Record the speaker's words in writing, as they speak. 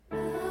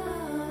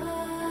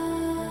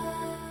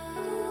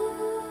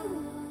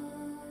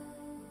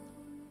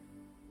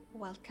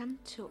welcome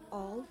to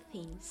All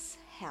Things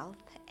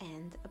Health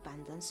and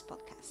Abundance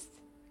podcast.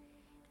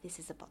 This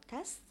is a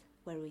podcast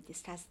where we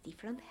discuss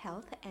different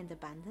health and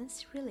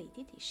abundance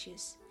related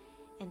issues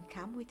and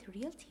come with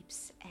real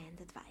tips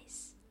and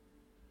advice.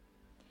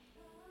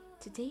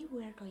 Today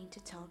we are going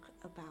to talk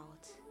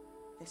about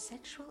the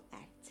sexual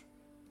act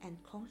and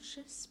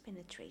conscious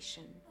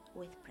penetration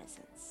with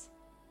presence.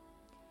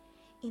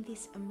 In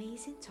this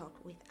amazing talk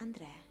with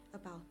André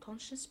about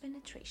conscious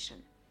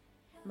penetration,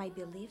 my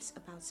beliefs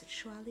about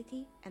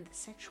sexuality and the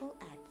sexual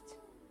act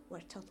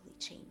were totally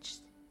changed.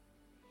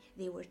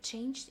 They were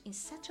changed in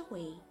such a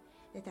way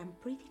that I'm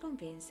pretty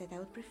convinced that I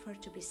would prefer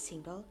to be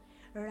single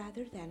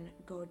rather than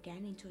go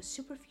again into a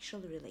superficial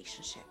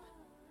relationship.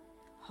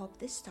 Hope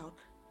this talk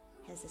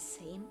has the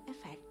same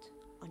effect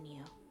on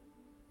you.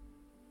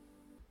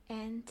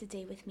 And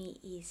today with me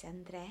is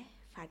André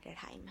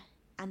Fagerheim.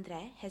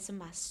 André has a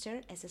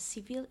master as a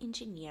civil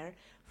engineer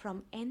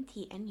from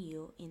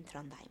NTNU in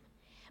Trondheim,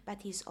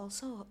 but he's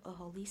also a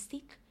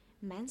holistic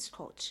men's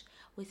coach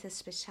with a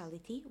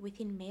specialty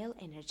within male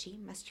energy,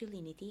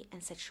 masculinity,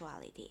 and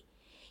sexuality.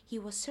 He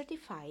was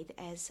certified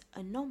as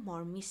a No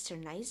More Mr.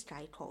 Nice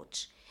Guy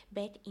coach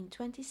back in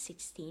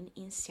 2016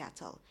 in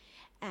Seattle,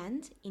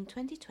 and in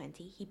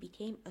 2020 he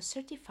became a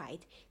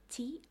certified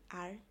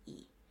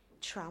TRE,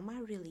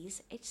 Trauma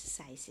Release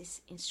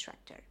Exercises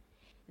instructor.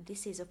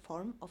 This is a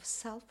form of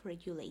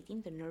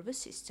self-regulating the nervous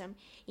system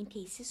in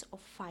cases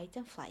of fight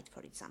and flight,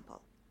 for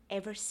example.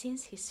 Ever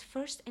since his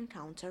first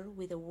encounter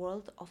with the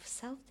world of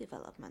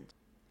self-development,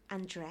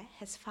 André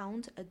has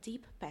found a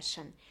deep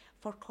passion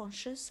for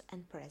conscious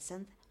and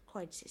present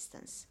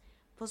coexistence,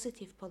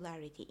 positive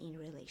polarity in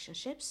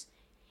relationships,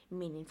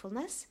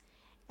 meaningfulness,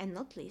 and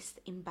not least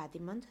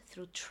embodiment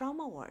through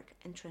trauma work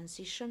and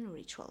transition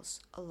rituals,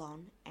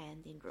 alone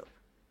and in group.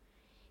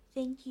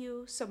 Thank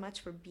you so much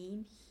for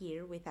being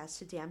here with us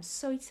today. I'm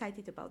so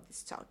excited about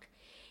this talk.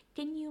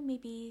 Can you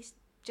maybe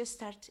just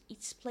start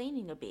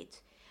explaining a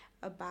bit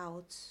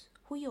about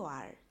who you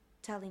are,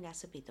 telling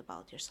us a bit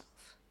about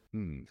yourself?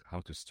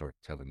 How to start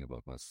telling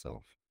about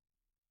myself?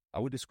 I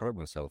would describe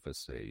myself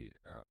as a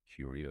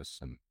curious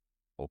and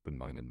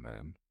open-minded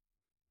man.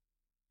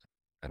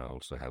 And I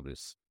also have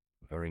this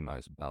very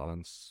nice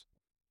balance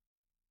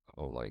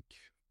of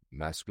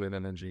masculine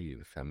energy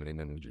and feminine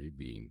energy,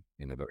 being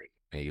in a very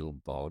male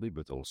body,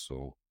 but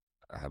also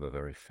I have a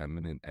very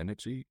feminine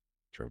energy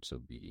in terms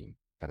of being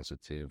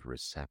sensitive,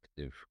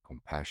 receptive,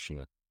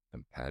 compassionate,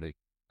 empathic,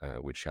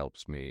 which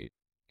helps me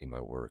in my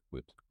work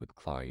with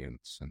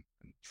clients and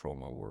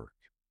trauma work.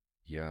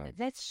 Yeah.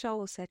 That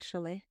shows,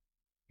 actually.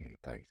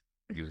 Thanks.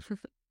 You.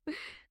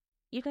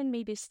 You can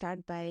maybe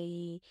start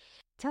by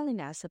telling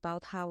us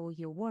about how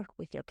you work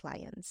with your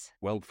clients.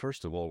 Well,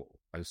 first of all,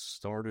 I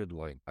started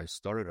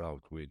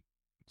out with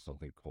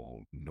something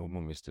called No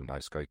More Mr.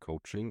 Nice Guy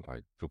coaching. I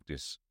took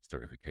this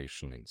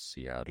certification in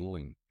Seattle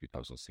in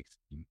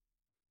 2016.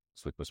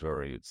 So it was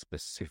very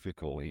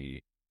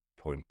specifically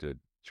pointed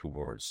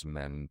towards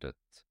men that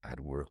had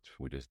worked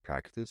with this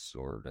practice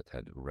or that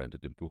had read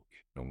the book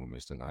No More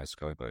Mr. Nice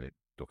Guy by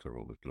Dr.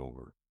 Robert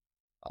Glover.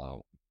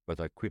 But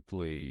I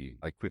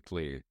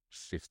quickly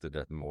shifted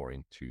that more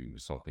into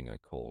something I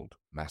called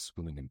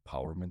masculine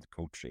empowerment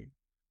coaching,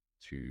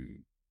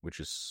 which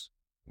is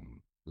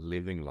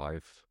living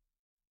life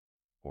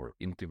or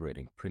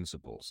integrating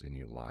principles in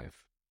your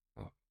life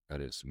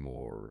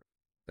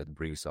that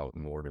brings out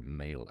more the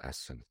male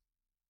essence,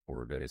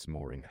 or that is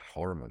more in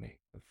harmony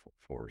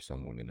for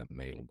someone in a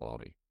male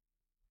body.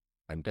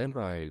 And then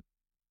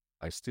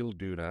I still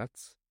do that,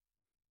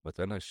 but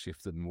then I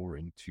shifted more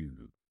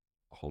into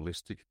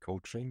holistic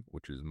coaching,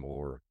 which is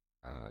more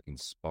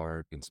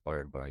inspired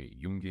by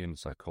Jungian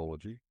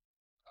psychology,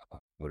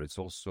 but it's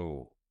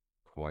also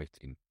quite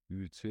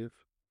intuitive.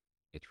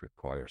 It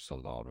requires a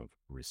lot of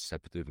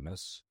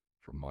receptiveness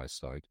from my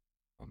side.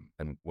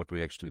 And what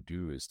we actually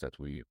do is that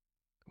we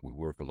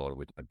work a lot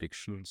with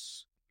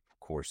addictions. Of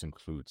course,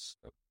 includes,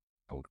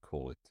 I would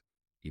call it,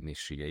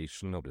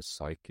 initiation of the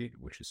psyche,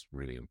 which is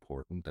really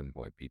important and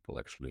why people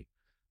actually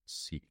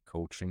seek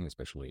coaching,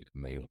 especially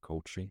male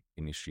coaching.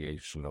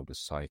 Initiation of the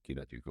psyche,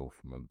 that you go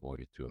from a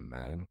boy to a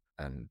man,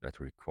 and that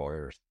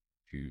requires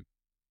to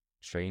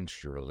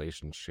change your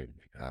relationship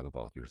you have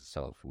about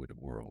yourself with the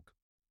world.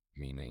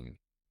 Meaning,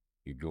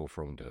 you go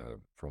from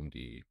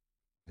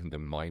in the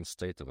mind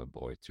state of a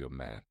boy to a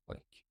man,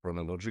 like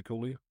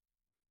chronologically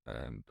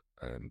and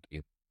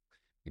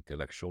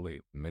intellectually.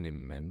 Many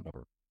men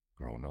are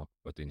grown up,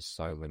 but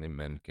inside many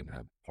men can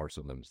have parts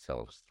of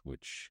themselves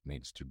which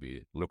needs to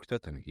be looked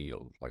at and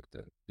healed, like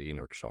the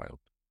inner child.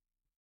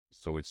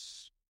 So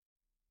it's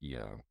a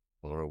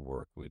lot of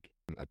work with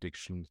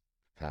addiction,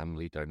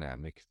 family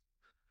dynamics,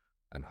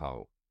 and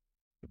how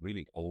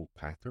really old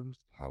patterns,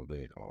 how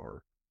they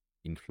are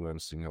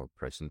influencing our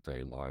present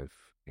day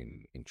life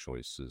in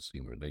choices,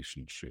 in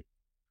relationship.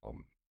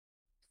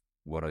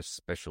 What I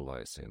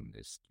specialize in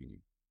is to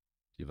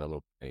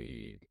develop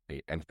a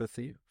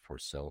empathy for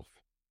self,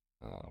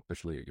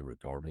 especially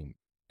regarding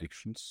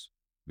addictions,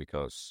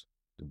 because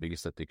the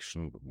biggest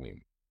addiction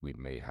we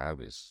may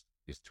have is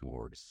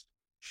towards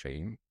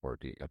shame or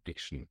the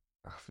addiction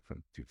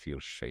to feel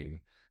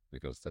shame,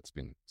 because that's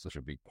been such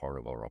a big part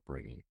of our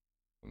upbringing.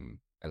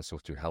 And so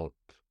to help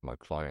my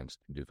clients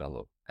to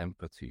develop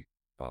empathy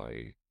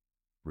by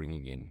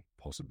bringing in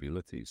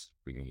possibilities,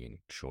 bringing in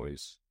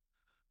choice,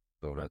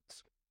 so that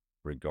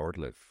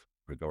regardless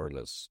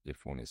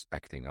if one is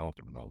acting out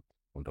or not,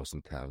 one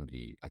doesn't have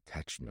the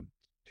attachment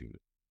to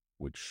it,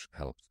 which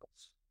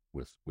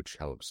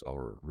helps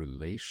our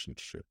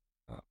relationship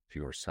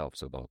to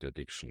ourselves about the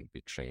addiction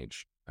be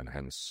changed, and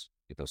hence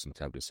it doesn't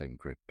have the same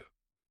grip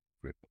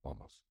on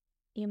us.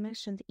 You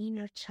mentioned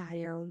inner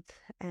child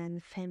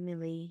and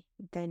family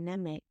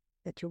dynamic,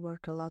 that you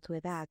work a lot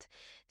with that.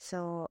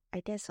 So I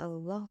guess a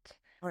lot,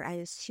 or I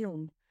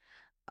assume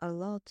a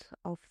lot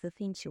of the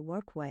things you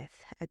work with,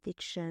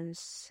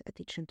 addictions,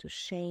 addiction to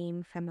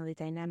shame, family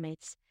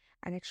dynamics,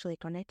 are actually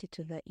connected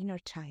to the inner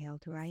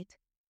child, right?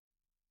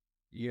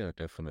 Yeah,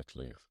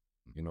 definitely.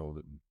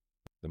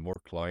 The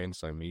more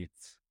clients I meet,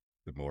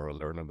 the more I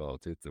learn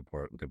about it, the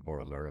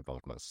more I learn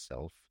about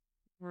myself,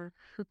 Or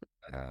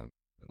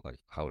like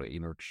how the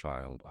inner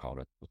child, how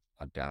that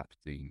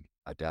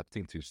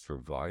adapting to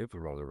survive,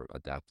 or rather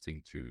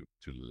adapting to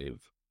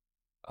live,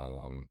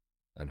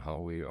 and how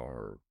we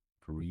are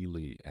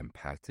really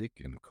empathic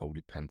and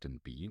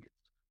codependent beings,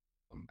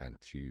 and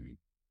to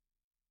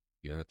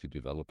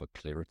develop a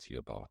clarity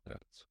about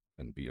that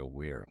and be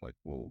aware, like,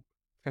 well,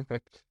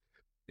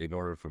 in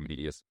order for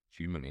me as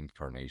human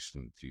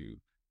incarnation to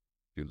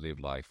live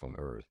life on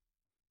Earth,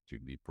 to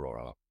be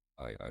brought up,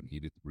 I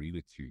needed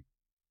really to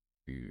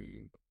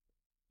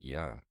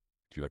yeah,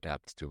 to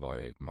adapt to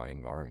my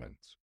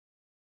environment.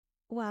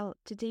 well,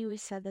 today we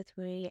said that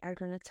we are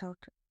going to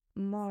talk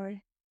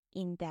more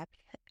in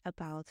depth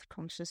about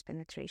conscious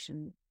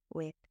penetration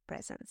with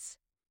presence.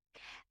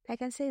 I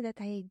can say that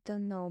I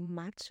don't know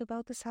much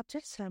about the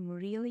subject, so I'm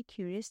really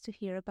curious to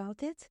hear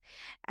about it.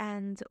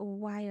 And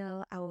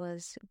while I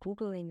was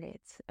Googling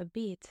it a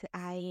bit,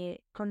 I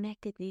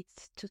connected it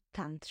to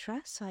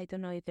Tantra. So I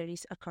don't know if there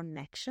is a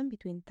connection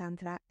between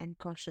Tantra and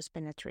conscious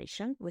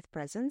penetration with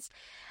presence.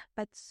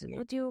 But Yeah.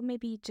 would you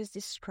maybe just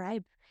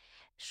describe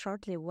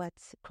shortly what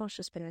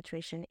conscious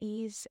penetration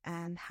is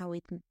and how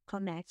it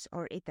connects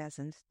or it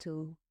doesn't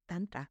to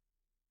Tantra?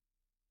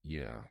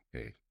 Yeah,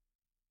 okay.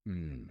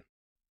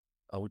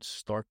 I would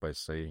start by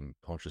saying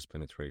conscious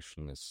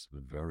penetration is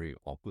very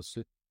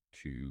opposite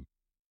to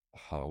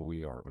how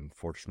we are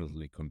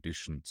unfortunately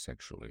conditioned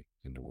sexually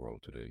in the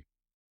world today.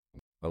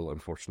 Well,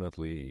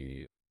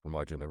 unfortunately, for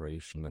my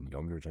generation and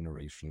younger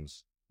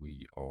generations,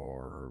 we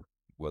are,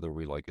 whether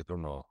we like it or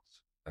not,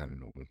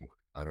 and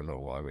I don't know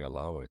why we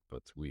allow it,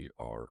 but we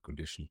are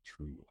conditioned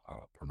through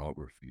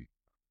pornography,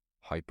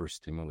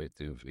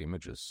 hyper-stimulative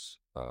images.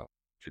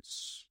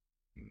 It's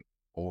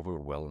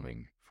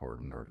overwhelming for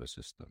the nervous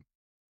system.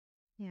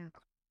 Yeah.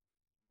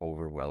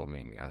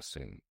 Overwhelming as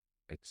in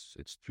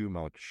it's too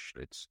much,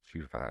 it's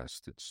too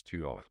fast, it's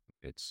too often,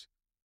 it's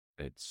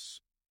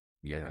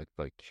yeah, it's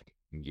like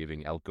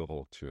giving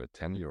alcohol to a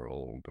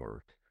 10-year-old,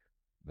 or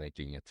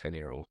making a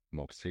 10-year-old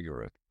smoke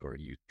cigarette or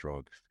use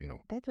drugs.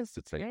 That was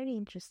It's like, very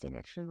interesting,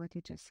 actually, what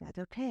you just said.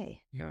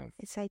 Okay. yeah,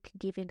 It's like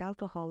giving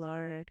alcohol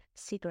or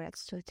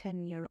cigarettes to a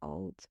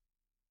 10-year-old.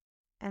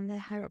 And then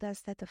how yeah.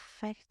 does that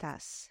affect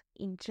us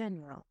in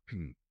general?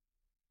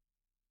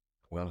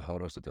 Well, how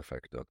does it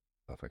affect that?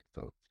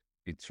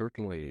 It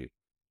certainly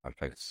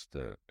affects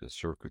the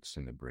circuits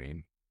in the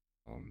brain,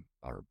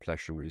 our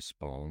pleasure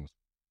response.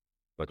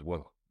 But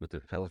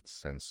the felt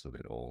sense of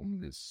it all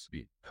is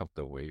be cut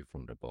away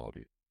from the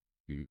body.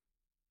 You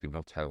do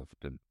not have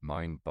the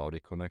mind-body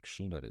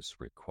connection that is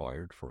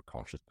required for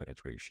conscious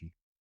penetration,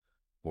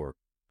 or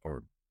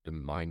or the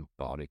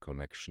mind-body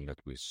connection that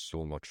we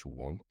so much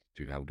want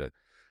to have, the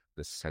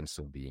sense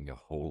of being a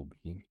whole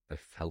being, the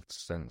felt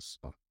sense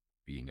of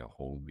being a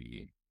whole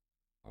being,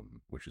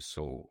 which is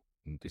so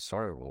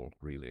desirable,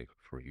 really,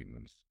 for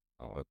humans.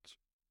 But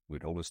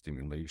with all the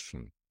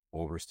stimulation,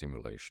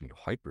 overstimulation,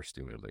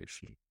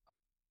 hyperstimulation,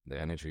 the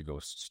energy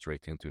goes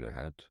straight into the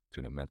head,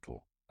 to the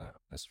mental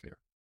sphere.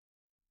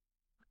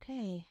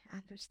 Okay, I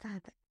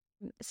understand.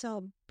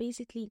 So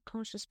basically,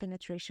 conscious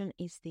penetration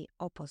is the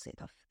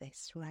opposite of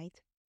this, right?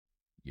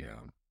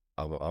 Yeah,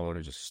 I want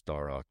to just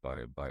start out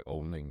by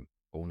owning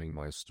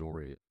my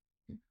story.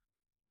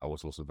 I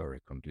was also very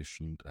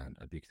conditioned and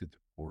addicted to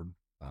porn.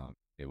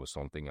 It was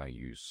something I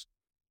used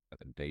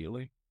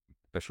daily,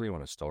 especially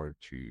when I started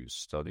to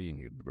study in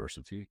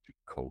university to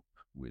cope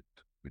with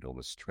all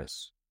the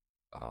stress,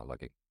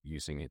 like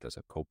using it as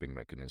a coping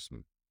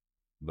mechanism.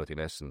 But in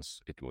essence,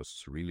 it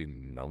was really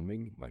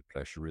numbing my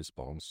pleasure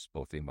response,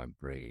 both in my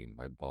brain,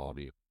 my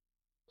body.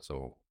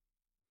 So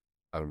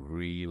I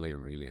really,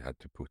 really had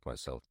to put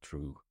myself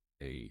through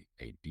a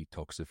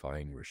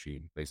detoxifying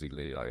regime.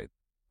 Basically,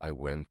 I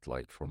went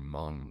like for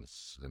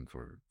months and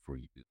for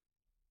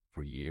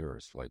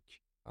years,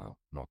 like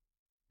not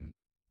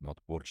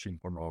watching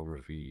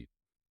pornography,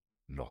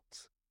 not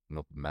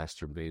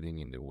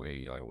masturbating in the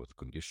way I was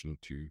conditioned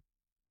to.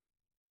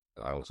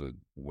 I also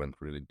went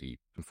really deep.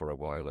 And for a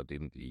while, I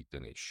didn't eat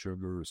any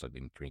sugars. I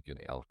didn't drink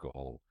any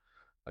alcohol.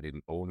 I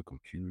didn't own a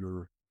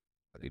computer.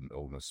 I didn't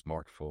own a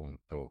smartphone.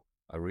 So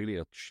I really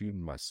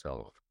attuned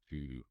myself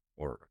to,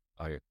 or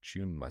I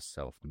attuned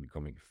myself to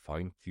becoming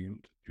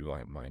fine-tuned to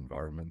my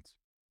environment,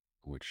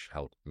 which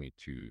helped me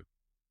to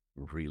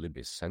really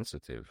be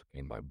sensitive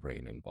in my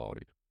brain and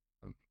body.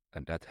 Um,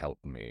 and that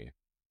helped me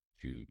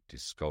to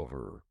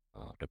discover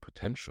the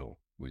potential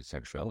with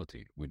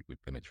sexuality, with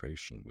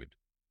penetration,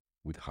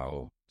 with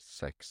how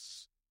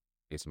sex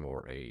is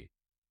more a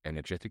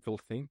energetical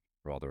thing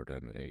rather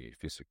than a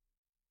physical.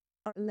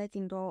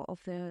 Letting go of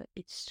the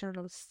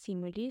external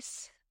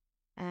stimulus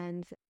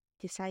and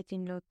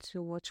deciding not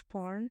to watch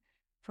porn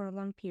for a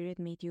long period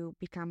made you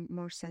become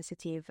more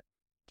sensitive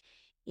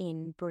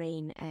in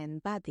brain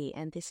and body.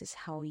 And this is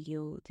how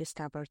you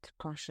discovered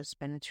conscious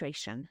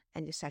penetration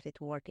and you started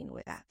working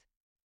with that.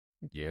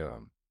 Yeah,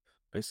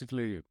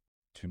 basically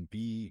to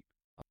be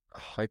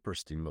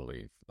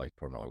hyperstimulated like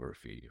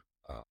pornography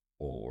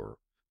or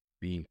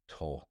being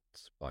taught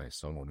by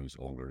someone who's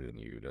older than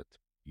you that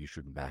you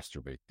should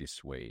masturbate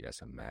this way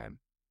as a man.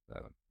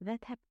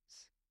 That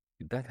happens.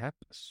 That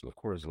happens, of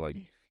course. Like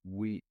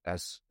we,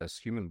 as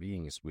human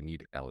beings, we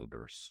need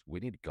elders.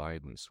 We need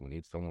guidance. We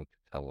need someone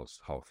to tell us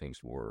how things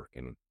work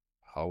and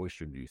how we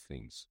should do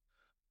things.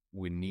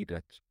 We need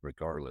that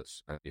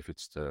regardless. And if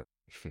it's the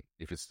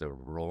if it's the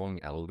wrong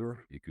elder,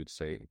 you could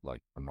say like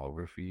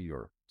pornography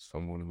or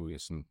someone who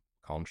isn't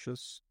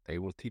conscious, they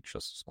will teach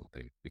us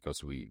something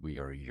because we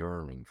are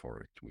yearning for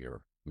it.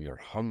 We are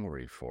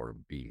hungry for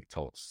being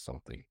taught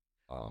something.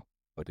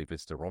 But if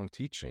it's the wrong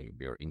teaching,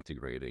 we are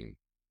integrating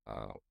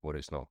what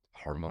is not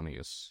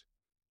harmonious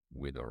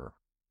with our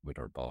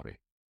body.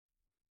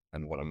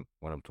 And what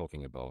I'm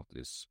talking about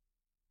is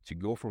to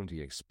go from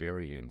the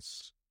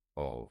experience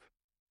of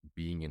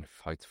being in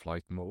fight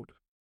flight mode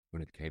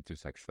when it came to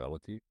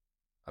sexuality,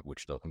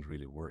 which doesn't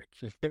really work.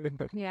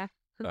 Yeah,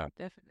 uh,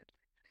 definitely.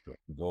 to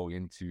go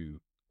into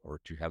or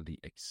to have the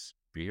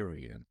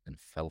experience and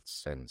felt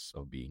sense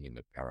of being in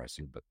the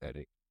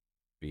parasympathetic,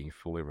 being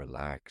fully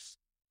relaxed,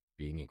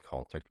 being in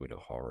contact with the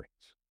heart,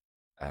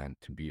 and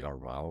to be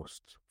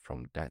aroused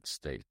from that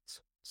state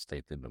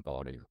in the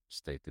body,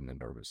 state in the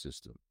nervous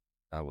system.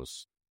 That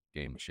was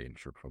game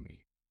changer for me.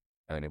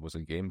 And it was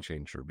a game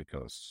changer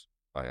because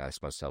I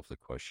asked myself the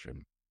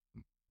question,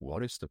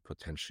 what is the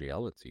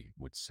potentiality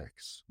with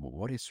sex?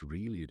 What is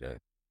really the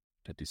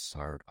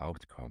desired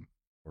outcome?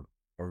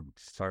 Or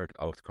desired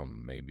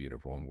outcome may be the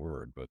wrong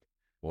word, but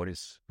what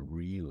is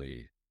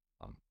really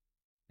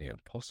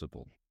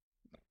possible?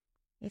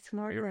 It's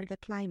more than the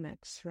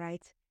climax,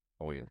 right?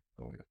 Oh yeah,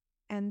 oh yeah.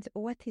 And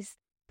what is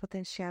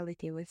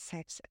potentiality with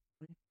sex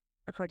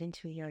according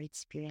to your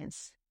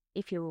experience,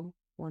 if you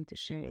want to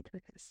share it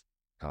with us?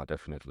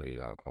 Definitely.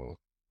 I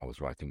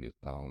was writing it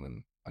down,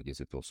 and I guess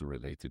it's also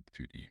related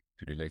to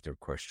the later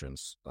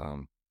questions. I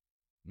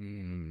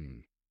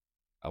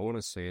want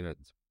to say that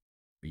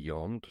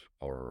beyond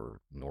our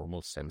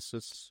normal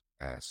senses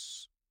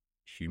as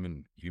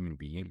human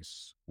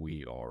beings,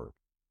 we are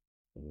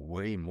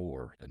way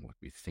more than what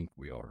we think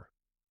we are.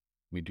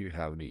 We do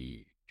have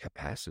the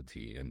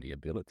capacity and the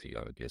ability,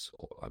 I guess,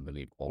 I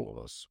believe all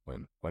of us,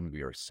 when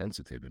we are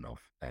sensitive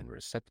enough and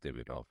receptive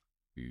enough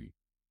to,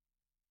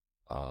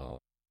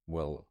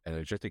 well,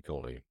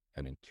 energetically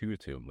and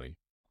intuitively,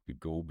 to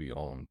go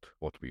beyond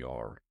what we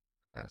are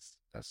as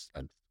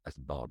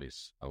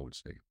bodies, I would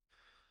say.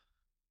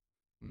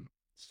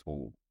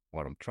 So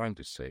what I'm trying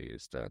to say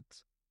is that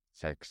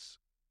sex,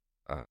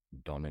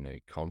 done in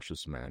a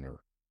conscious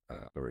manner,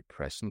 a very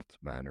present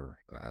manner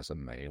as a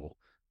male,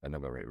 and a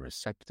very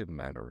receptive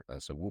manner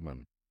as a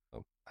woman,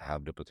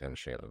 have the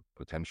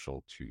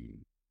potential to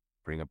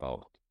bring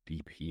about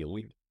deep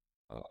healing.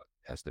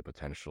 Has the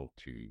potential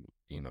to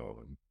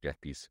get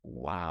these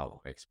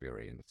wow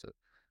experiences.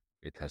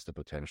 It has the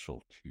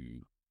potential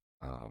to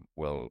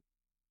well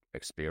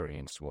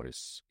experience what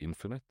is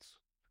infinite,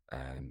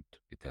 and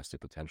it has the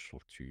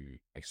potential to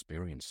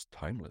experience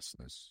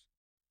timelessness,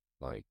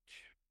 like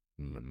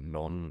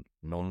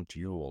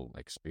non-dual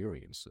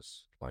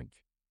experiences, like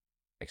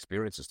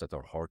experiences that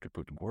are hard to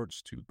put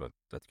words to, but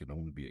that can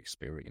only be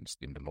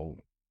experienced in the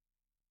moment.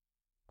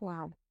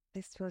 Wow,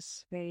 this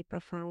was very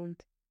profound.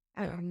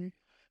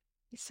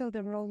 So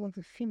the role of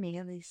a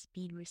female is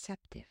being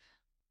receptive.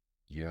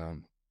 Yeah.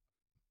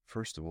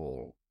 First of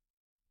all,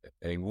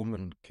 a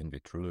woman can be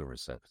truly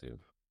receptive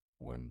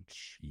when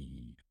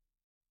she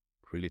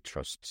really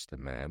trusts the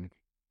man,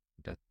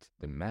 that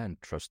the man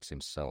trusts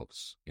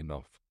himself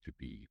enough to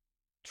be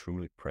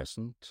truly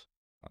present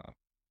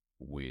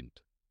with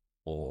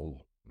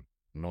all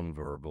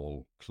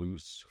nonverbal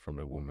clues from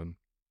the woman,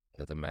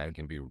 that the man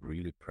can be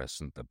really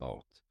present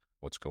about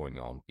what's going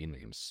on in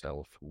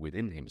himself,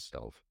 within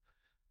himself,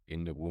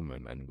 in the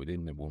woman and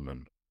within the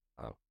woman,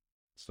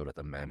 so that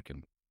the man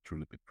can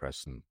truly be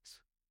present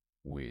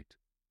with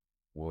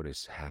what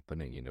is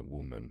happening in a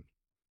woman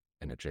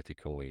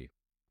energetically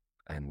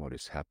and what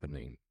is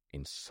happening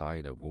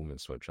inside a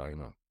woman's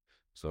vagina.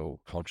 So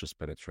conscious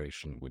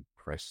penetration with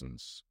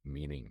presence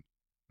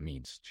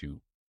means to,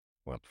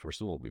 well,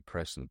 first of all, be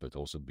present, but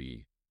also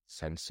be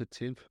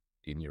sensitive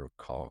in your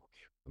cock,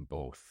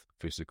 both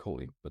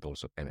physically but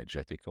also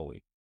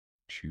energetically,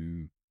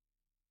 to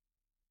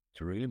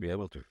really be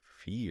able to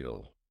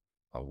feel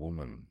a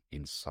woman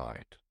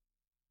inside,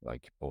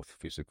 like both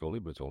physically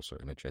but also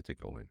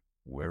energetically.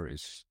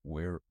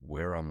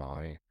 Where am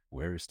I?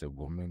 Where is the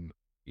woman?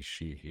 Is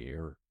she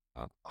here?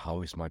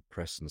 How is my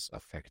presence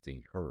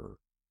affecting her?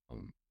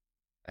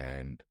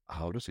 And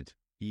how does it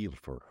feel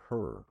for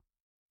her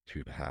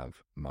to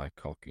have my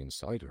cock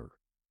inside her?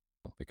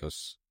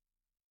 Because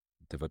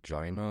the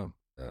vagina,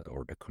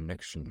 or the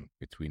connection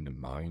between the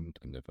mind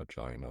and the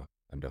vagina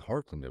and the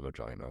heart and the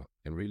vagina,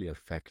 can really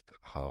affect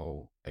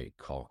how a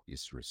cock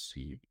is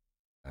received.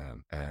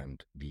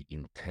 And the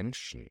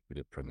intention with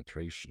the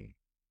penetration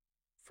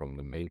from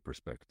the male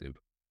perspective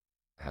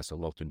has a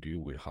lot to do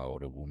with how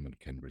the woman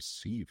can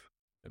receive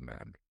the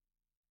man.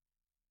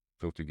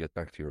 So to get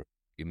back to your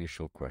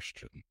initial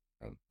question,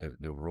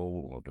 the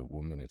role of the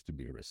woman is to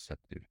be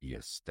receptive.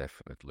 Yes,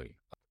 definitely.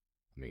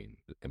 I mean,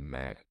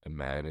 a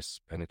man is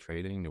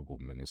penetrating, the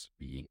woman is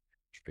being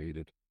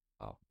penetrated.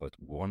 But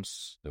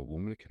once the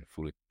woman can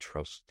fully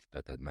trust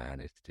that the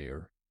man is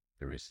there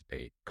is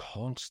a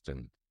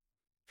constant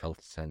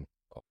felt sense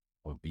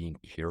of being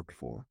cared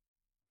for.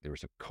 There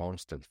is a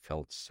constant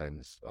felt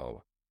sense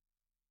of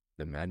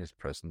the man is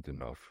present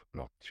enough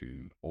not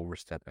to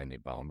overstep any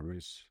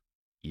boundaries,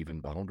 even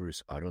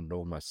boundaries I don't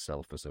know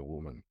myself as a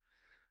woman.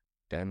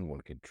 Then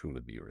one can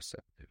truly be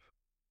receptive.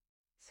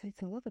 So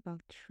it's a lot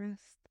about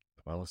trust.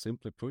 Well,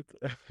 simply put,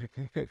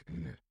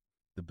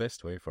 the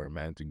best way for a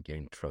man to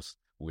gain trust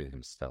with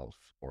himself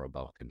or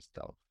about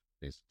himself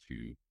is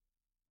to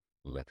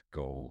let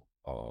go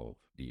of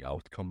the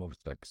outcome of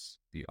sex,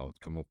 the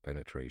outcome of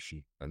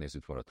penetration. And this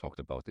is what I talked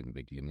about in the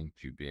beginning,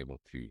 to be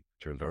able to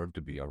learn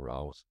to be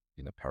aroused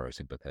in a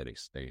parasympathetic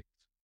state,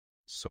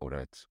 so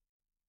that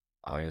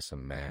I, as a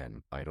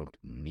man, I don't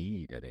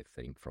need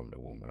anything from the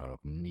woman. I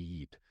don't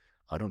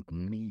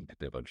need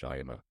the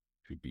vagina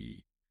to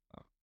be,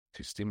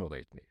 to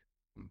stimulate me.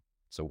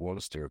 So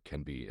once there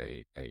can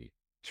be a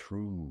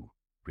true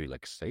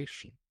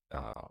relaxation,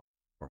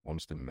 or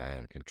once the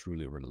man can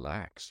truly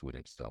relax with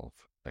himself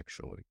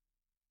sexually,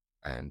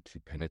 and to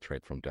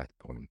penetrate from that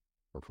point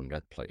or from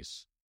that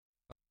place,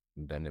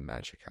 then the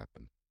magic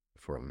happens.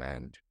 For a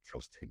man to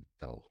trust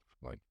himself,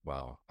 like,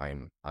 wow,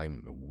 I'm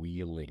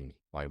wheeling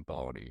my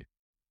body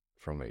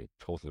from a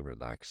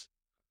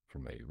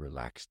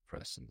relaxed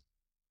presence,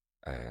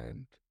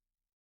 and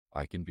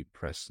I can be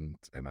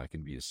present and I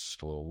can be as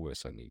slow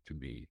as I need to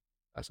be,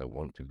 as I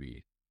want to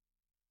be,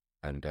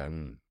 and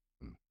then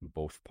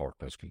both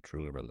partners can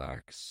truly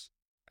relax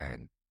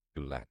and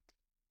to let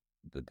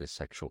the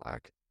sexual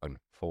act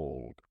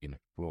unfold in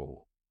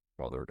flow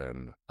rather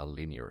than a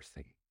linear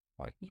thing.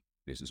 Like,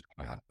 this is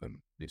going to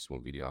happen, this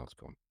will be the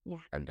outcome. Yeah.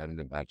 And then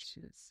the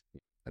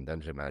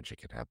magic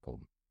can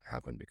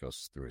happen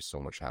because there is so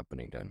much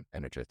happening then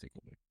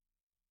energetically.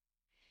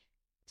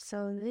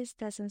 So this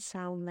doesn't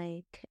sound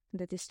like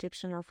the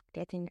description of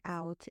getting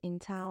out in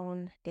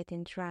town,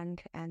 getting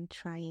drunk, and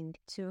trying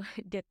to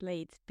get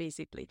laid,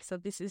 basically. So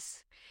this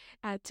is,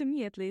 to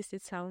me at least,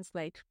 it sounds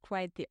like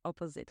quite the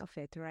opposite of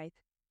it, right?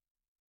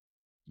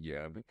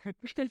 Yeah,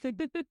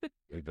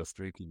 just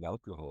drinking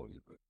alcohol.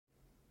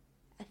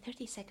 A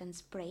 30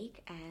 seconds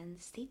break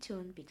and stay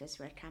tuned because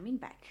we're coming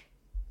back.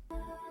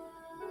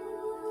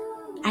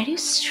 Are you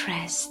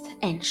stressed,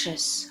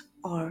 anxious,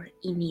 or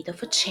in need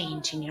of a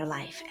change in your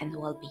life and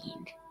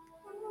well-being?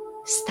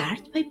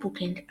 Start by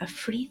booking a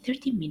free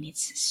 30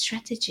 minutes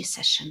strategy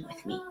session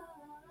with me.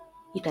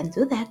 You can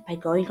do that by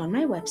going on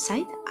my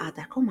website,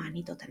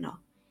 adakomani.no,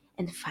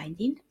 and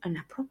finding an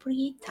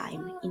appropriate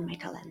time in my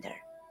calendar.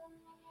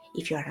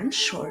 If you are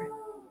unsure,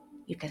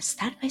 you can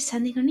start by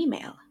sending an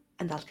email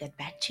and I'll get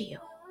back to you.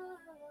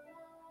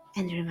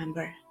 And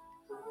remember,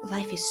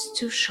 life is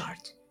too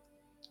short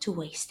to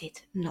waste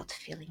it not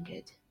feeling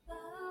good.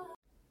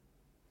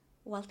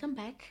 Welcome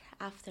back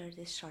after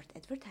this short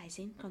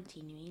advertising,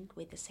 continuing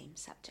with the same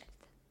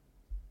subject.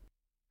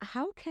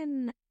 How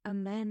can a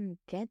man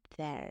get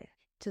there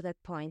to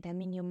that point? I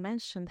mean, you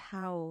mentioned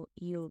how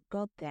you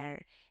got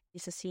there,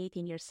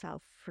 dissociating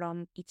yourself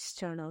from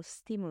external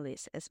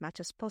stimulus as much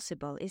as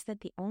possible. Is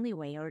that the only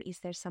way, or is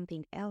there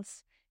something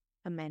else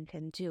a man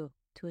can do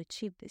to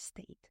achieve this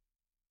state?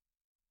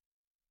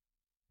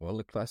 Well,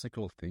 the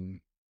classical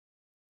thing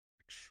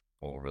which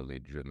all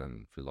religions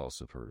and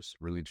philosophers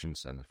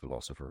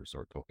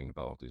are talking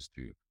about is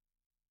to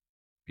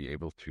be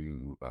able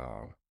to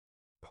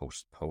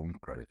postpone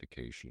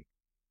gratification.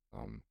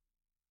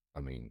 I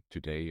mean,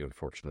 today,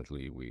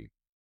 unfortunately, we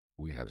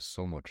have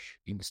so much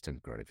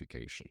instant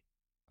gratification.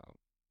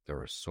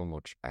 There is so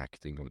much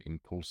acting on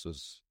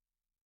impulses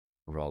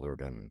rather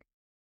than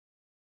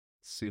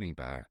sitting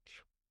back,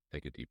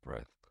 take a deep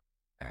breath,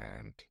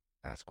 and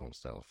ask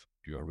oneself,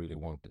 do I really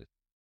want it?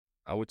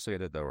 I would say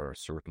that there are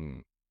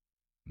certain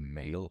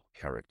male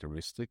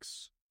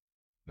characteristics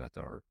that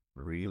are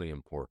really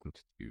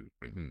important to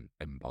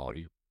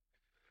embody,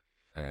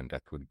 and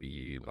that would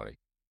be like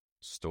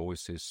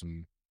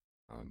stoicism,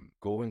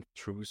 going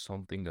through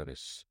something that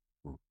is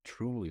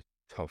truly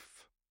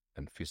tough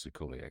and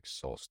physically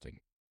exhausting.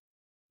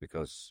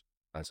 Because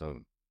as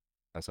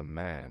a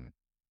man,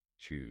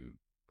 to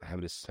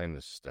have the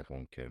sense that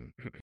one can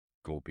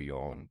go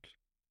beyond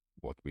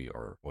what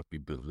we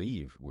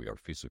believe we are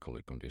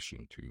physically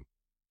conditioned to,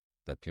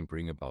 that can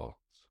bring about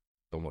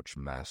so much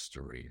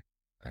mastery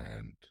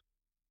and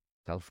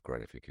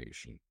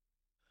self-gratification.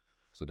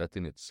 So that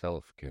in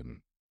itself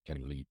can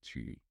lead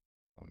to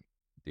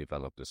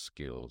develop the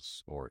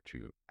skills or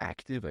to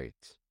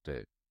activate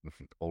the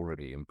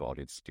already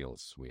embodied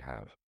skills we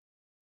have.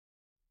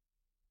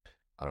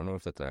 I don't know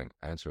if that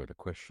answered the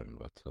question,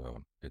 but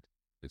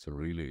it's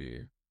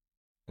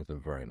a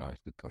very nice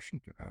discussion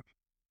to have.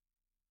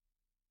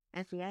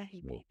 And yeah,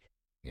 he So, did.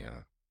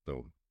 yeah.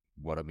 So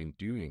what I've been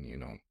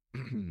doing,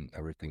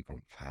 everything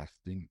from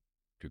fasting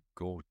to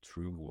go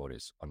through what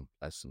is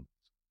unpleasant.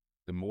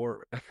 The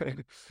more,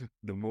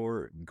 the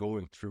more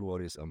going through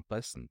what is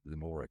unpleasant, the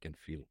more I can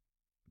feel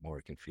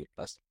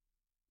pleasant.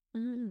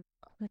 Mm,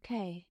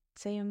 okay.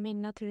 So you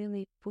mean not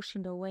really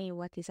pushing away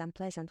what is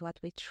unpleasant,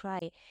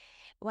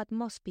 what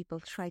most people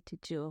try to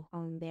do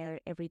on their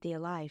everyday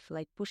life,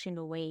 like pushing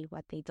away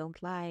what they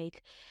don't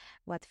like,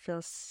 what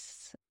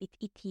feels a bit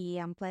icky,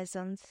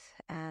 unpleasant,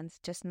 and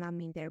just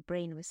numbing their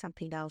brain with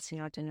something else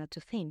in order not to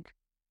think.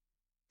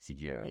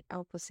 Yeah, The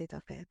opposite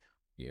of it.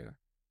 yeah.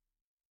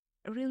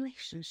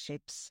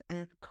 Relationships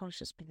and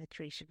conscious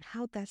penetration,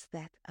 how does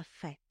that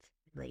affect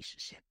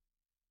relationship?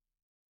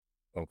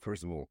 Well,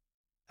 first of all,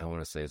 I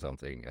want to say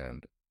something.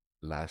 And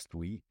last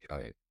week,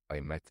 I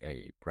met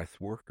a breath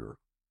worker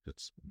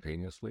just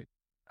spontaneously,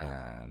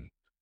 and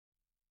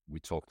we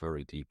talked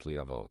very deeply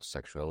about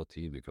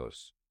sexuality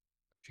because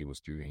she was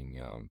doing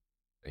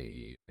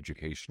a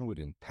education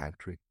within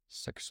tantric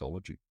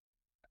sexology,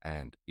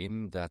 and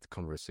in that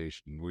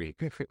conversation, we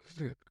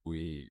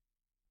we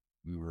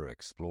were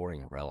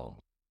exploring a realm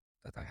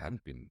that I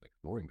hadn't been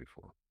exploring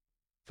before.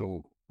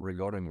 So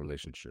regarding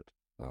relationship,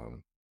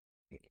 um,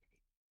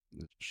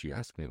 she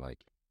asked me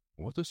like,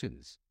 what does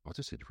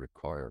it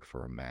require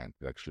for a man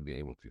to actually be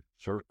able to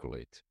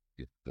circulate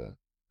his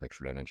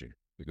sexual energy?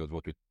 Because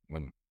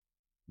when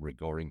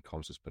regarding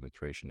conscious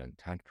penetration and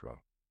tantra,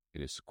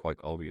 it is quite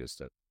obvious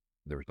that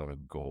there's not a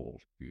goal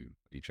to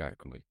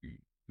ejaculate, to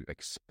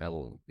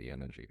expel the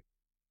energy,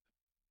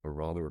 but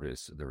rather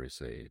there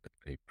is a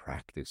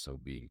practice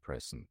of being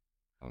present.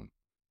 Um,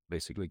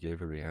 Basically gave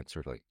her the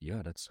answer like,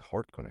 yeah, that's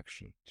heart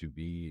connection, to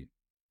be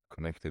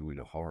connected with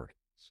the heart.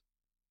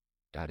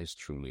 That is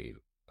truly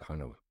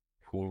kind of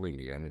pulling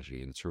the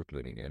energy and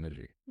circulating the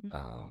energy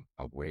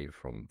away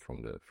from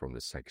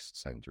the sex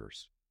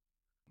centers.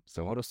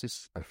 So how does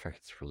this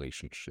affect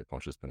relationship,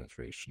 conscious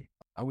penetration?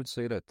 I would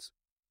say that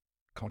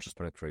conscious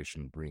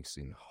penetration brings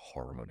in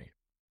harmony.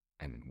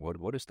 And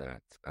what is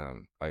that?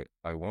 I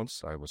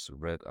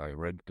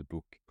read the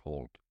book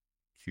called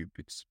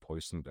Cupid's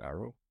Poisoned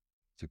Arrow.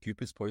 So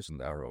Cupid's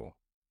Poisoned Arrow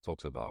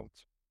talks about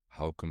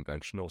how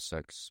conventional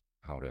sex,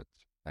 how that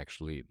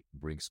actually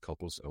brings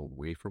couples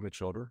away from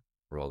each other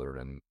rather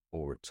than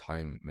over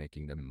time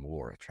making them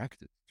more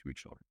attracted to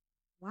each other.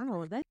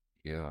 Wow, that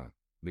Yeah,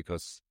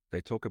 because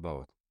they talk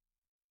about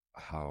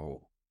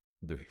how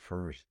the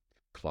first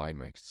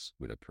climax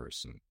with a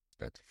person,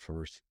 that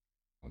first,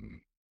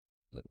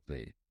 let's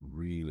say,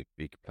 really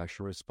big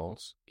pleasure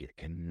response, it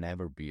can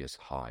never be as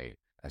high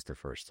as the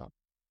first time.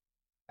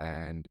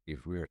 And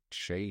if we're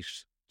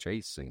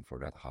chasing for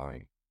that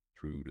high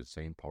through the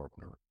same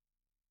partner,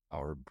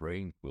 our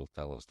brain will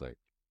tell us like,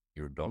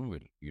 you're done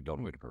with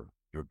her,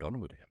 you're done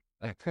with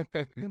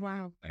him.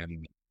 wow.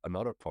 And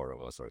another part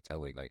of us are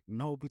telling like,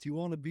 no, but you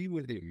want to be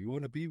with him, you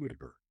want to be with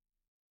her.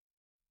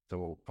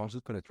 So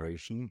conscious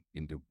penetration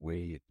in the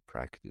way it's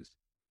practiced,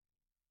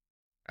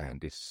 and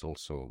this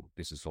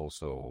is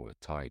also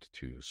tied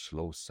to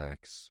slow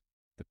sex,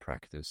 the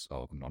practice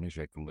of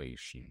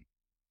non-ejaculation,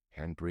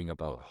 can bring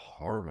about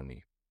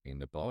harmony in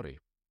the body,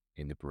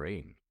 in the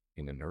brain,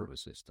 in the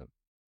nervous system.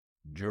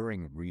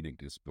 During reading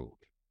this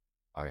book,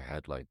 I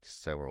had like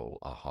several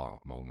aha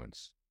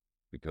moments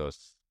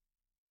because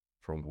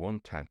from one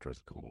tantra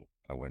school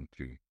I went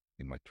to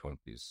in my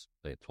 20s,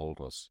 they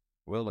told us,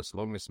 well, as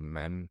long as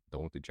men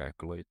don't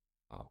ejaculate,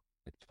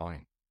 it's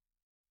fine.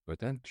 But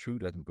then through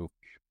that book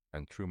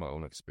and through my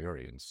own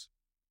experience,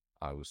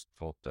 I was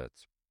taught that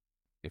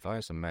if I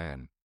as a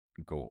man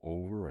go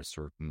over a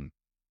certain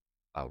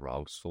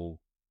arousal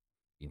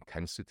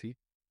intensity,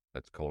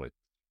 let's call it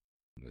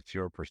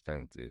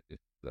 0% is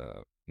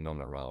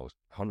non-aroused,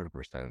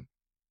 100%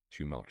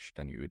 too much,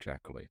 then you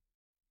ejaculate.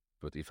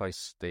 But if I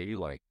stay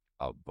like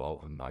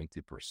above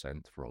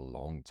 90% for a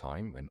long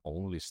time and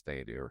only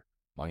stay there,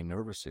 my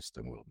nervous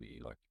system will be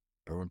like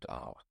burnt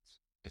out.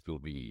 It will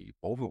be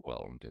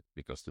overwhelmed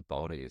because the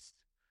body is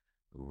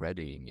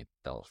readying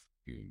itself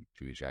to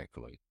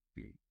ejaculate,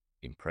 to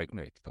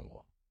impregnate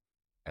someone.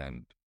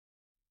 And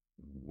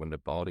when the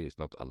body is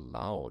not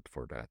allowed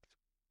for that,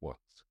 what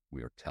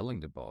we are telling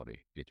the body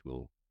it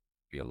will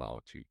be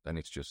allowed to, then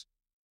it's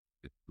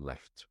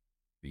left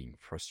being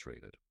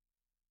frustrated.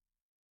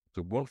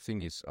 So one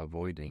thing is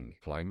avoiding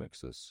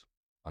climaxes.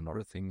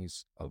 Another thing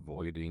is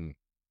avoiding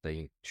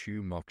staying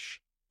too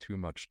much too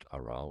much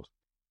aroused,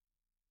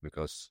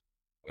 because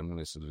when one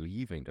is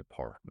leaving the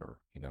partner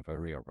in a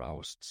very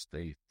aroused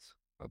state,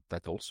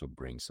 that also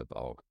brings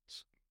about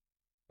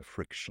a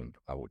friction,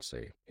 I would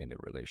say, in the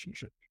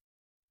relationship.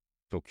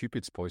 So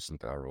Cupid's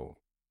Poisoned Arrow,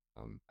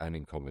 and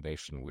in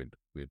combination with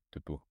the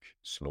book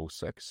Slow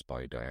Sex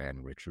by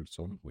Diane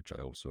Richardson, which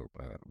I also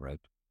read,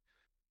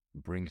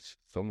 brings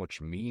so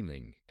much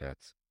meaning that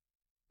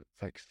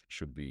sex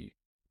should be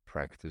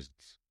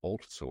practiced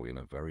also in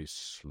a very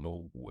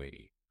slow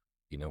way,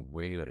 in a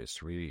way that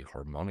is really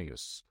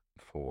harmonious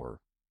for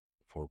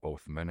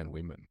both men and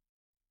women,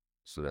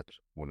 so that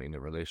when in a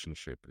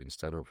relationship,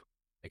 instead of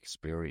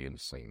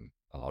experiencing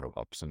a lot of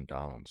ups and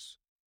downs,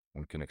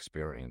 one can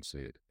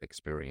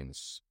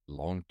experience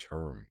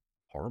long-term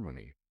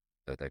harmony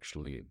that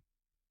actually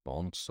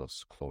bonds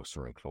us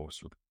closer and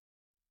closer,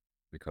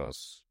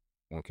 because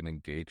one can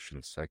engage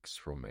in sex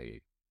from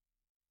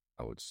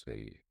I would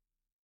say,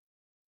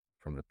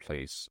 from the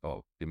place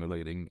of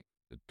stimulating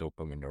the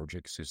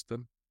dopaminergic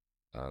system,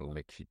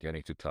 like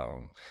getting to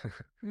town,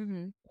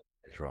 Mm-hmm.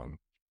 drunk,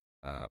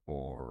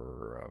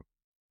 or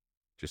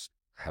just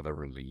have a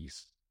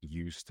release,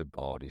 use the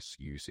bodies,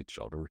 use each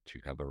other to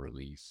have a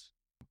release,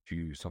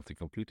 to something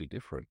completely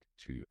different,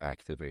 to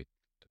activate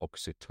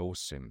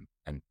oxytocin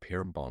and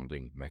pair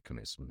bonding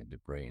mechanism in the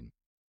brain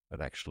that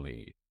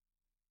actually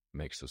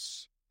makes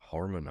us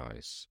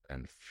harmonize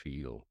and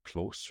feel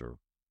closer,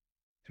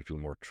 to feel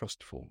more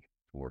trustful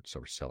towards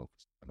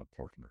ourselves and our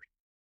partners.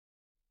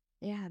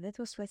 Yeah, that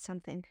was quite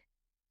something.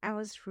 I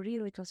was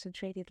really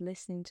concentrated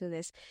listening to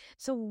this.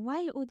 So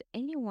why would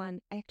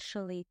anyone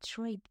actually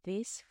trade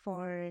this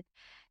for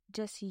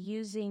just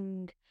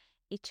using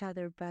each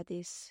other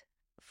bodies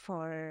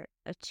for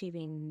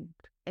achieving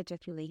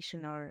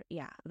ejaculation or,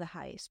 yeah, the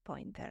highest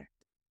point there?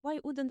 Why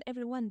wouldn't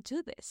everyone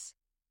do this?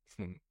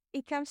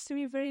 It comes to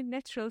me very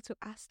natural to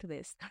ask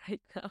this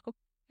right now.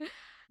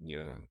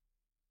 Yeah.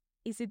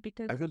 Is it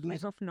because I would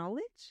lack of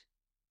knowledge?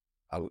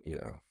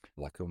 yeah,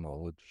 lack of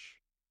knowledge,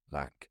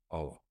 lack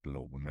of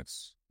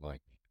slowness.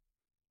 Like,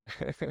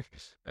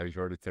 have you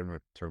heard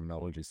the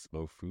terminology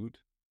slow food?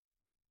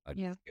 I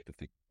Yeah. just get to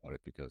think about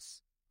it,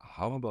 because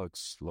how about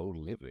slow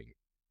living?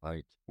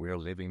 Like, we're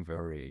living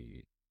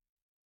very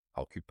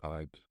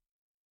occupied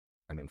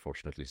and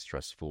unfortunately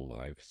stressful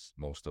lives.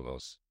 Most of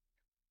us,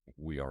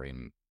 we are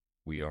in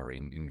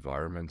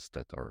environments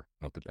that are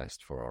not the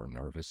best for our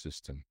nervous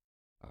system.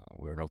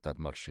 We're not that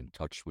much in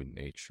touch with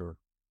nature.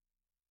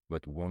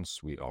 But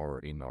once we are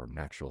in our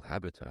natural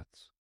habitat,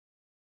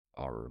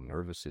 our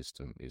nervous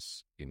system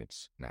is in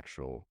its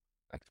natural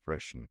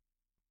expression,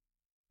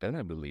 then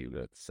I believe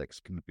that sex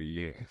can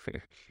be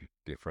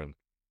different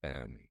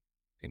than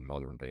in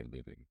modern day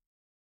living.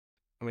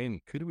 I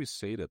mean, could we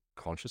say that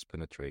conscious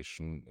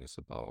penetration is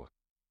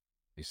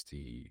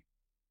the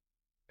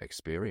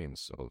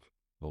experience of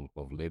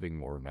living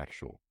more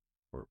natural,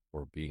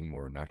 or being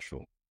more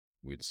natural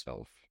with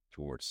self,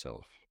 towards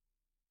self?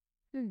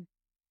 Hmm.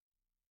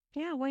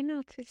 Yeah, why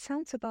not? It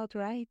sounds about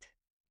right.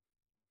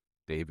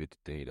 David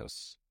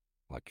Data's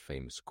like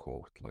famous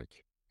quote,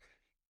 like,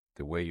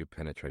 the way you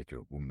penetrate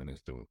your woman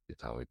is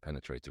how you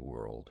penetrate the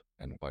world,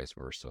 and vice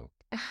versa.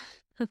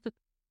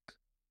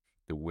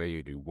 The way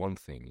you do one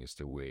thing is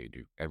the way you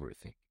do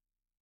everything.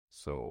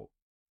 So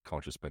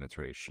conscious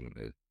penetration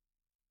is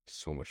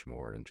so much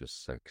more than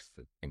just sex.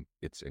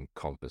 It's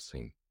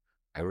encompassing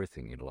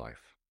everything in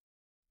life.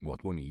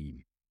 What one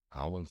eat,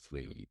 how one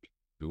sleep,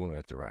 who one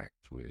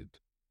interact with,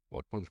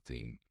 what one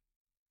think.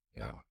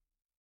 Yeah.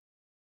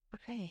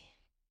 Okay.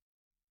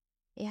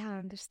 Yeah, I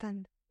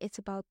understand. It's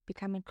about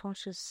becoming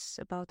conscious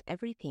about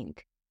everything.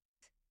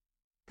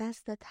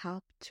 Does that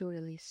help to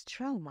release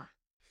trauma?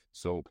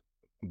 So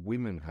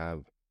women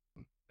have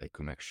a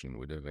connection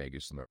with the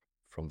vagus nerve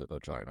from the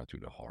vagina to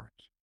the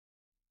heart.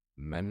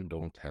 Men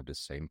don't have the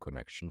same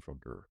connection from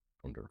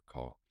their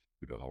cock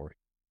to the heart.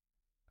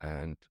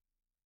 And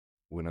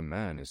when a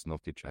man is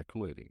not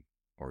ejaculating,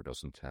 or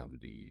doesn't have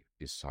the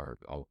desired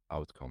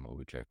outcome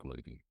of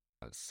ejaculating,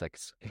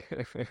 sex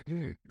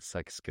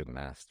sex can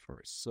last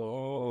for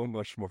so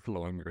much more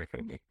longer.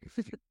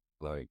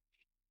 Like,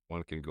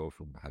 one can go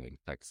from having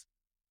sex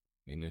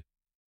minute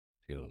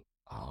till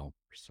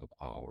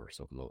hours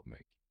of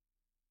lovemaking.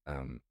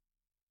 And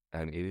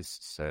it is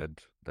said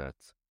that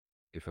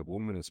if a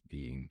woman is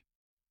being,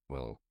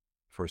 well,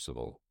 first of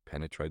all,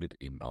 penetrated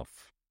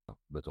enough,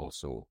 but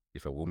also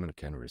if a woman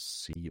can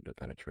receive the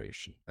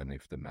penetration, and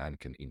if the man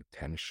can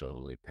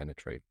intentionally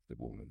penetrate the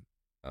woman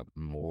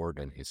more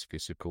than his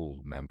physical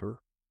member,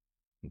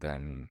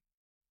 then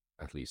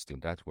at least in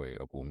that way,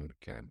 a woman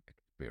can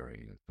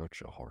experience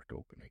such a heart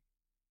opening.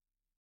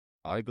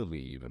 I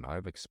believe, and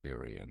I've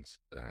experienced,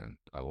 and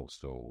I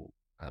also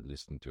have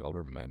listened to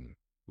other men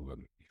who have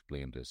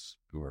explained this,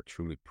 who are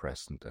truly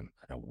present and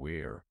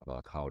aware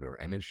about how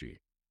their energy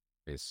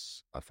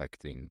is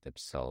affecting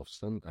themselves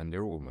and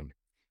their woman,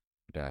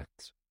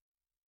 that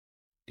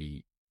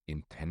the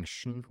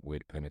intention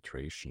with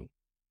penetration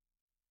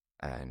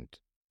and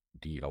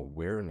the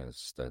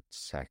awareness that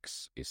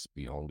sex is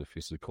beyond the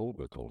physical,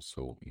 but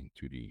also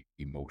into the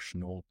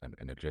emotional and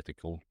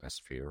energetical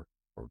sphere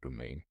or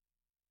domain.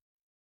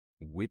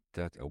 With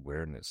that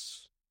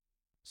awareness,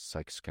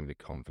 sex can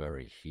become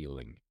very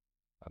healing,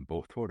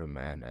 both for the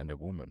man and the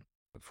woman.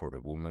 For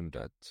the woman,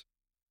 that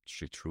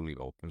she truly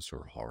opens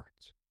her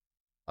heart.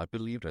 I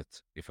believe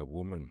that if a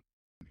woman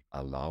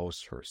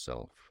allows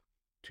herself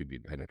to be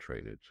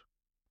penetrated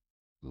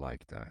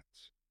like that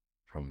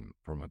from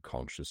a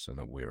conscious and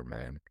aware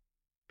man,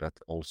 that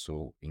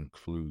also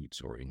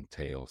includes or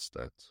entails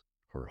that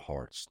her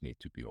hearts need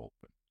to be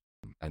open.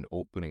 And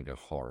opening the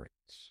heart,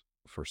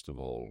 first of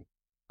all,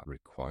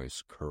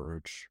 requires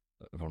courage,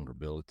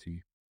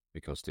 vulnerability,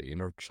 because the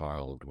inner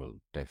child will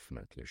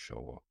definitely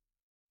show up.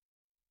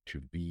 To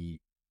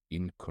be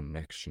in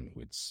connection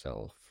with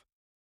self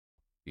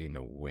in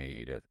a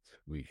way that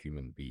we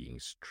human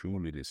beings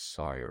truly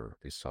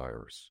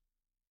desires,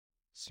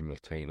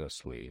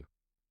 simultaneously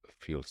it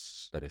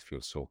feels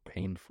so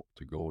painful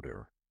to go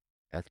there.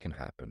 That can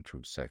happen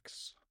through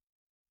sex,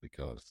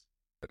 because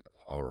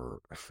our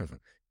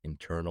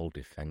internal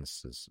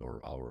defenses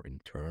or our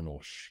internal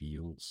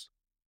shields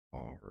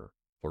are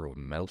sort of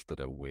melted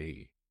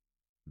away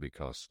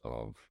because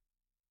of,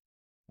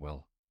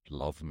 well,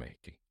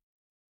 lovemaking.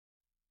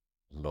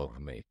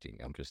 Lovemaking.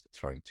 I'm just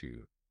trying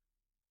to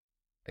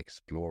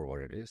explore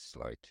what it is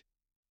like.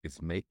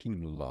 It's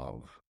making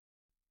love.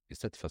 Is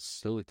that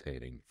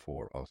facilitating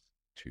for us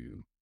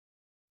to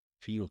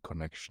feel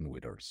connection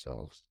with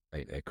ourselves,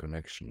 a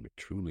connection we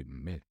truly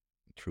miss,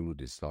 truly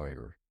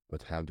desire,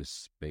 but have the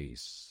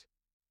space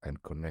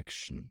and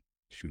connection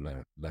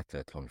to let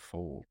that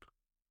unfold?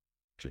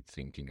 Just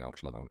thinking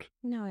out loud.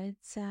 No,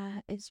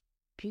 it's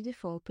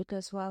beautiful,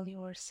 because while you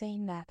were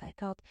saying that, I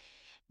thought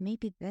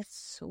maybe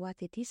that's what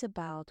it is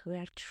about. We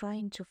are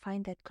trying to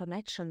find that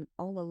connection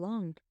all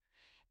along.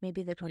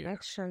 Maybe the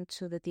connection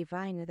to the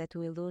divine that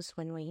we lose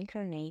when we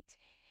incarnate.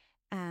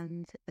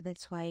 And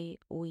that's why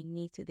we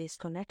need this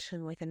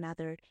connection with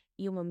another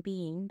human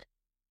being,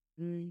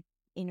 in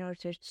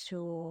order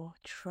to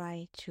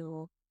try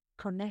to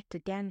connect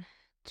again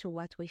to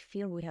what we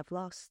feel we have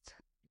lost.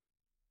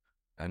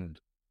 And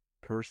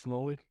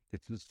personally,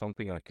 this is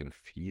something I can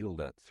feel,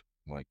 that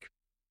like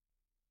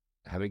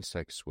having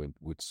sex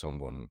with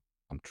someone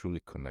I'm truly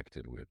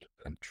connected with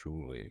and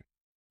truly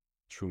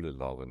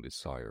love and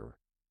desire,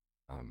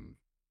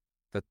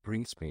 that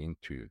brings me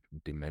into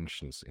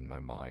dimensions in my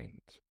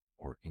mind,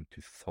 or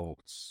into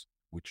thoughts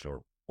which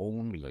are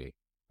only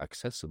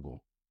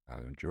accessible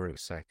during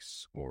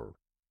sex, or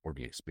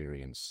the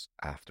experience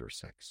after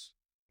sex.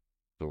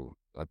 So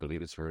I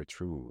believe it's very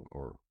true,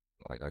 or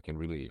like I can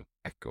really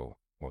echo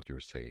what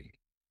you're saying.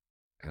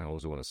 And I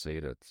also want to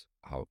say that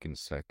how can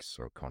sex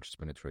or conscious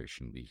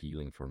penetration be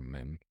healing for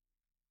men?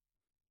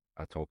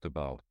 I talked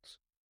about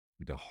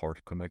the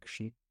heart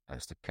connection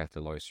as the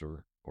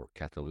catalyzer or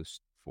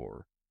catalyst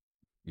for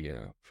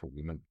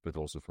women, but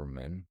also for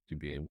men to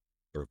be able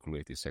to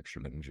circulate the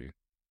sexual energy.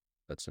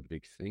 That's a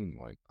big thing.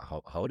 Like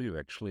how do you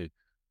actually,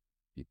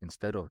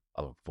 instead of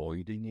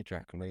avoiding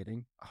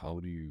ejaculating, how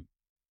do you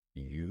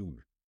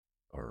use,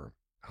 or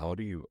how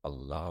do you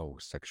allow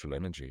sexual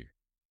energy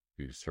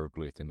to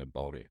circulate in the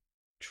body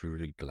through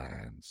the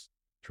glands,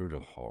 through the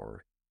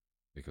heart?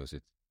 Because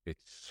it's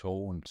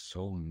so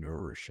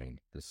nourishing,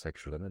 the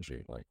sexual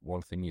energy. Like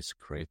one thing is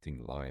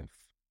creating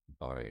life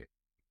by,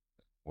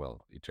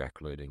 well,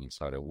 ejaculating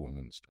inside a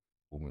woman's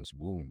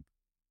womb,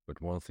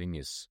 but one thing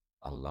is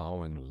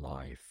allowing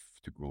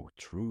life to go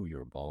through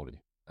your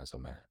body as a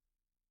man.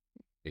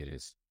 It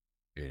is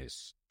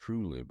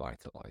truly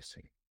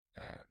vitalizing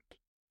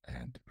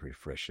and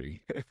refreshing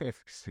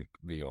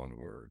beyond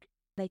word.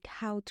 Like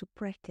how to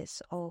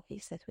practice all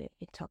this that we've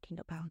been talking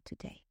about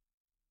today.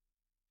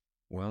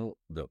 Well,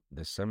 the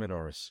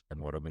seminars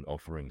and what I've been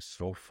offering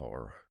so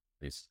far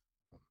is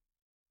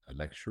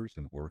lectures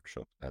and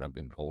workshops that I've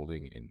been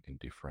holding in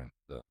different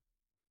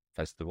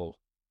festivals,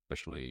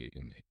 especially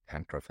in the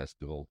Tantra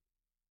Festival.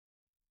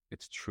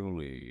 It's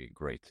truly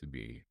great to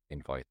be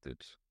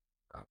invited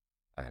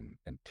and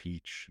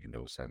teach in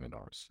those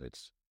seminars.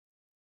 It's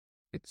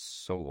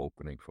so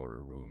opening for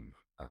a room.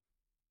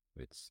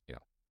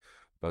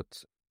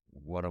 But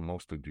what I'm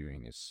mostly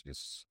doing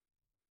is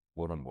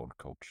one-on-one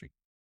coaching.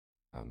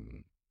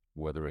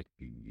 Whether it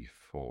be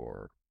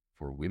for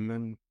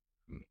women,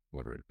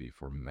 whether it be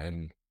for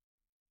men.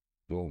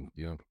 So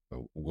yeah,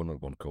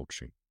 one-on-one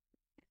coaching.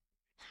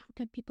 How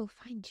can people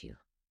find you?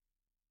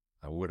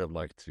 I would have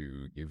liked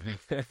to give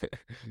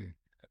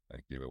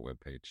give a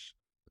webpage,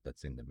 but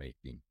that's in the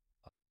making.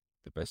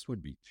 The best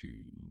would be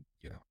to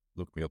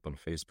look me up on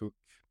Facebook,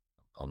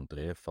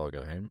 André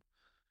Fagerheim,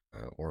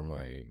 or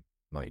my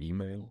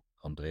email,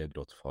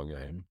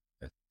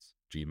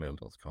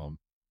 andre.fagerheim@gmail.com,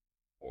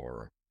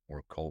 or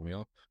call me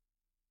up.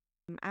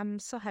 I'm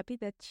so happy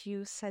that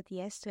you said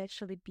yes to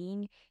actually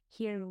being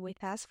here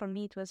with us. For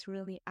me, it was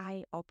really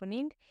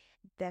eye-opening.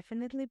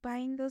 Definitely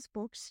buying those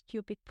books,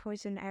 Cupid,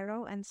 Poison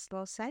Arrow, and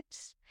Slow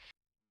Sex.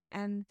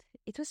 And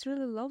it was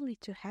really lovely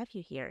to have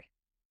you here.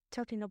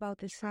 talking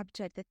about a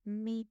subject that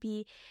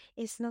maybe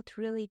is not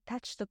really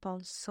touched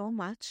upon so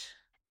much,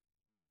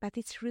 but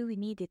it's really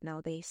needed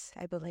nowadays,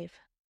 I believe.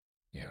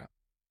 Yeah,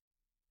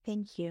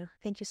 Thank you.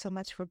 Thank you so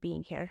much for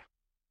being here.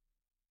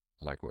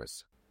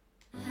 likewise.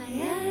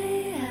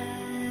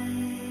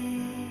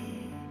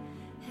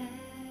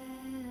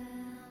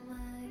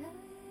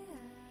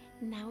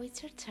 Now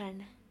it's your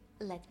turn.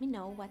 Let me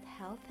know what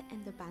health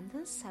and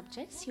abundance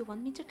subjects you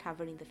want me to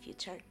cover in the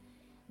future.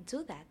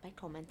 Do that by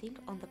commenting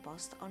on the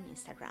post on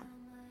Instagram.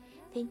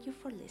 Thank you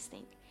for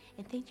listening,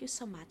 and thank you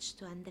so much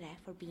to Andre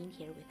for being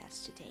here with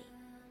us today.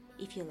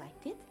 If you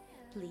liked it,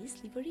 please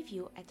leave a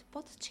review at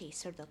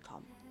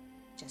podchaser.com.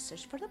 Just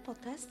search for the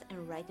podcast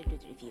and write a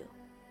good review.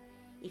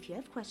 If you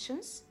have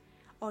questions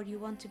or you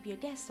want to be a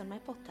guest on my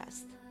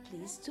podcast,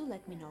 please do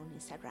let me know on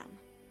Instagram.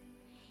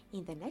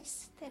 In the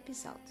next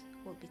episode,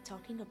 we'll be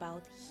talking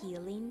about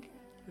healing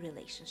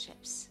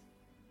relationships.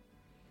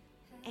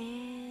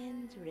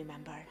 And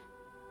remember,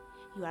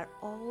 you are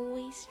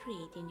always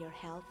creating your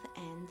health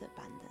and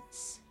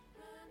abundance.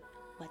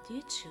 What do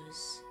you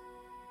choose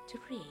to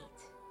create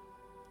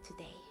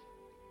today?